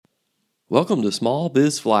Welcome to Small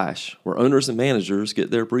Biz Flash, where owners and managers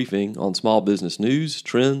get their briefing on small business news,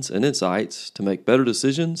 trends, and insights to make better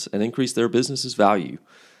decisions and increase their business's value.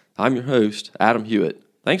 I'm your host, Adam Hewitt.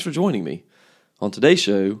 Thanks for joining me. On today's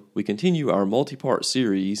show, we continue our multi-part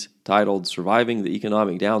series titled Surviving the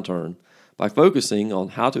Economic Downturn by focusing on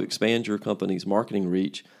how to expand your company's marketing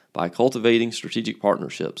reach by cultivating strategic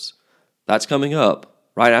partnerships. That's coming up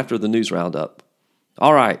right after the news roundup.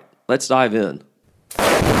 All right, let's dive in.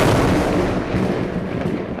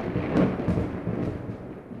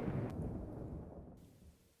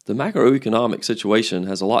 The macroeconomic situation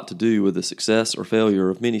has a lot to do with the success or failure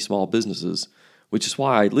of many small businesses, which is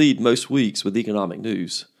why I lead most weeks with economic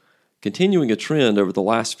news. Continuing a trend over the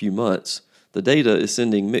last few months, the data is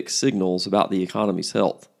sending mixed signals about the economy's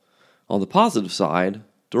health. On the positive side,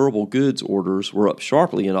 durable goods orders were up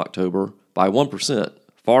sharply in October by 1%,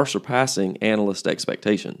 far surpassing analyst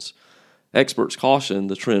expectations. Experts caution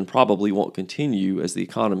the trend probably won't continue as the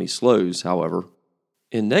economy slows, however.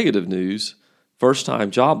 In negative news, first-time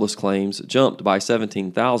jobless claims jumped by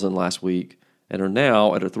 17,000 last week and are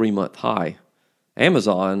now at a 3-month high.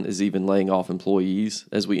 Amazon is even laying off employees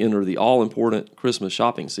as we enter the all-important Christmas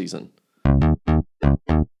shopping season.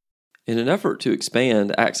 In an effort to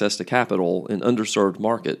expand access to capital in underserved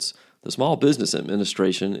markets, the Small Business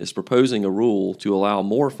Administration is proposing a rule to allow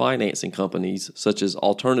more financing companies, such as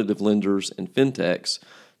alternative lenders and fintechs,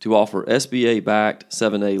 to offer SBA-backed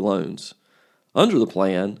 7A loans. Under the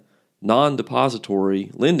plan, non-depository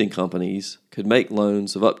lending companies could make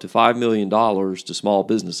loans of up to $5 million to small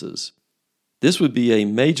businesses. This would be a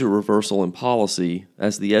major reversal in policy,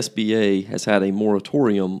 as the SBA has had a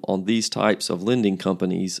moratorium on these types of lending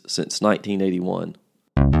companies since 1981.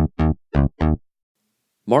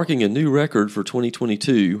 Marking a new record for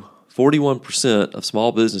 2022, 41% of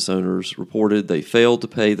small business owners reported they failed to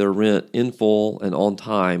pay their rent in full and on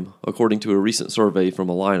time, according to a recent survey from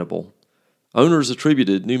Alignable. Owners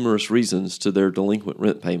attributed numerous reasons to their delinquent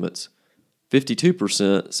rent payments.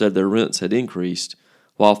 52% said their rents had increased,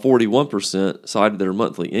 while 41% cited their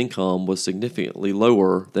monthly income was significantly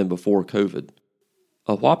lower than before COVID.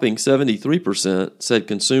 A whopping 73% said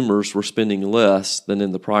consumers were spending less than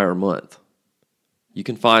in the prior month. You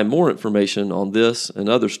can find more information on this and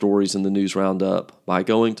other stories in the news roundup by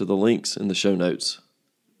going to the links in the show notes.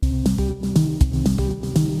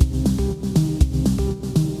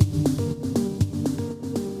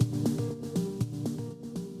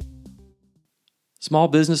 Small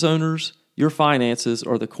business owners, your finances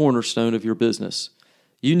are the cornerstone of your business.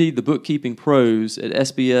 You need the bookkeeping pros at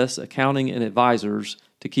SBS Accounting and Advisors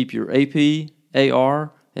to keep your AP,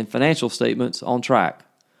 AR, and financial statements on track.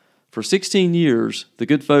 For 16 years, the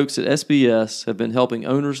good folks at SBS have been helping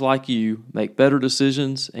owners like you make better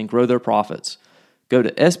decisions and grow their profits. Go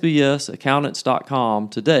to sbsaccountants.com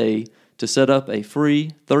today to set up a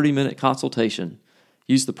free 30-minute consultation.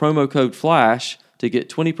 Use the promo code FLASH to get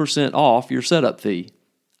 20% off your setup fee.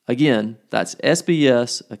 Again, that's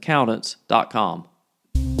sbsaccountants.com.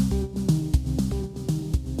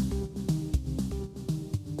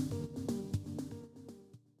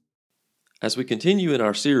 As we continue in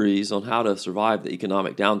our series on how to survive the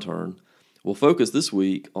economic downturn, we'll focus this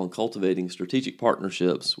week on cultivating strategic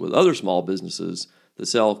partnerships with other small businesses that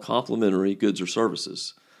sell complementary goods or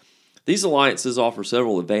services. These alliances offer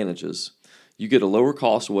several advantages. You get a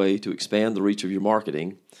lower-cost way to expand the reach of your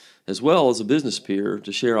marketing, as well as a business peer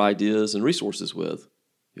to share ideas and resources with.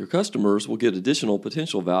 Your customers will get additional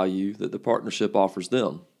potential value that the partnership offers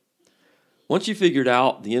them. Once you've figured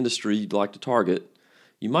out the industry you'd like to target,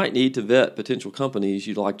 you might need to vet potential companies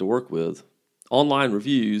you'd like to work with. Online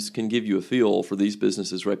reviews can give you a feel for these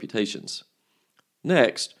businesses' reputations.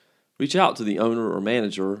 Next, reach out to the owner or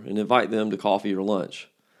manager and invite them to coffee or lunch.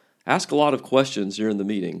 Ask a lot of questions during the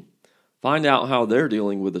meeting. Find out how they're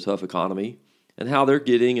dealing with the tough economy and how they're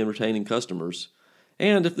getting and retaining customers,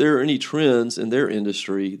 and if there are any trends in their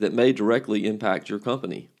industry that may directly impact your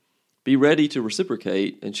company. Be ready to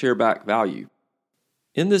reciprocate and share back value.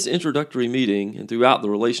 In this introductory meeting and throughout the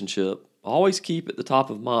relationship, always keep at the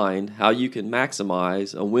top of mind how you can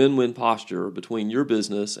maximize a win-win posture between your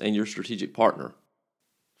business and your strategic partner.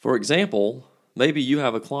 For example, maybe you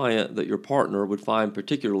have a client that your partner would find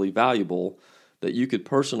particularly valuable that you could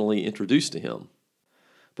personally introduce to him.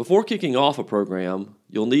 Before kicking off a program,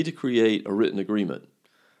 you'll need to create a written agreement.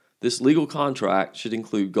 This legal contract should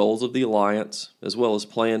include goals of the alliance, as well as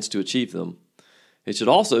plans to achieve them. It should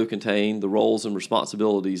also contain the roles and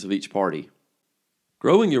responsibilities of each party.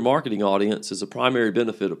 Growing your marketing audience is a primary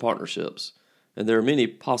benefit of partnerships, and there are many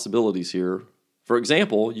possibilities here. For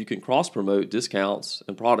example, you can cross-promote discounts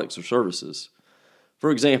and products or services. For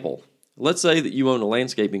example, Let's say that you own a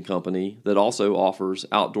landscaping company that also offers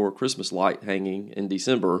outdoor Christmas light hanging in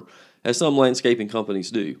December, as some landscaping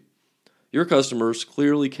companies do. Your customers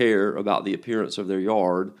clearly care about the appearance of their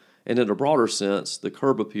yard and, in a broader sense, the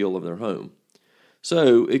curb appeal of their home.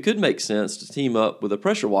 So, it could make sense to team up with a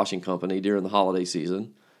pressure washing company during the holiday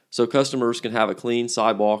season so customers can have a clean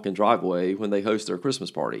sidewalk and driveway when they host their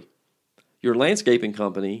Christmas party. Your landscaping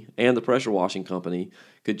company and the pressure washing company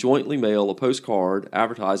could jointly mail a postcard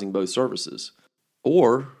advertising both services.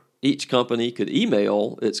 Or each company could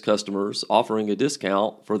email its customers offering a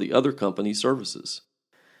discount for the other company's services.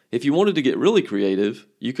 If you wanted to get really creative,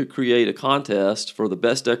 you could create a contest for the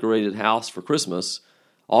best decorated house for Christmas,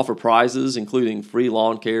 offer prizes including free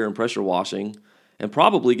lawn care and pressure washing, and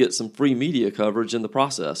probably get some free media coverage in the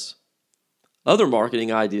process. Other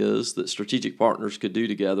marketing ideas that strategic partners could do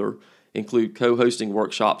together include co-hosting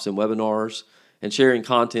workshops and webinars, and sharing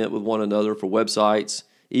content with one another for websites,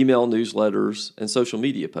 email newsletters, and social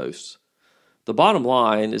media posts. The bottom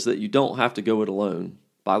line is that you don't have to go it alone.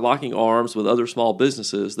 By locking arms with other small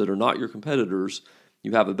businesses that are not your competitors,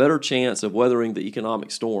 you have a better chance of weathering the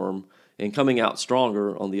economic storm and coming out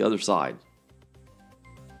stronger on the other side.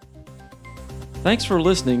 Thanks for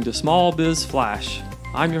listening to Small Biz Flash.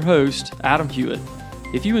 I'm your host, Adam Hewitt.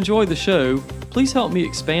 If you enjoyed the show, please help me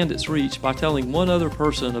expand its reach by telling one other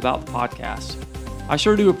person about the podcast. I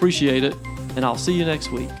sure do appreciate it, and I'll see you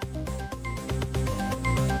next week.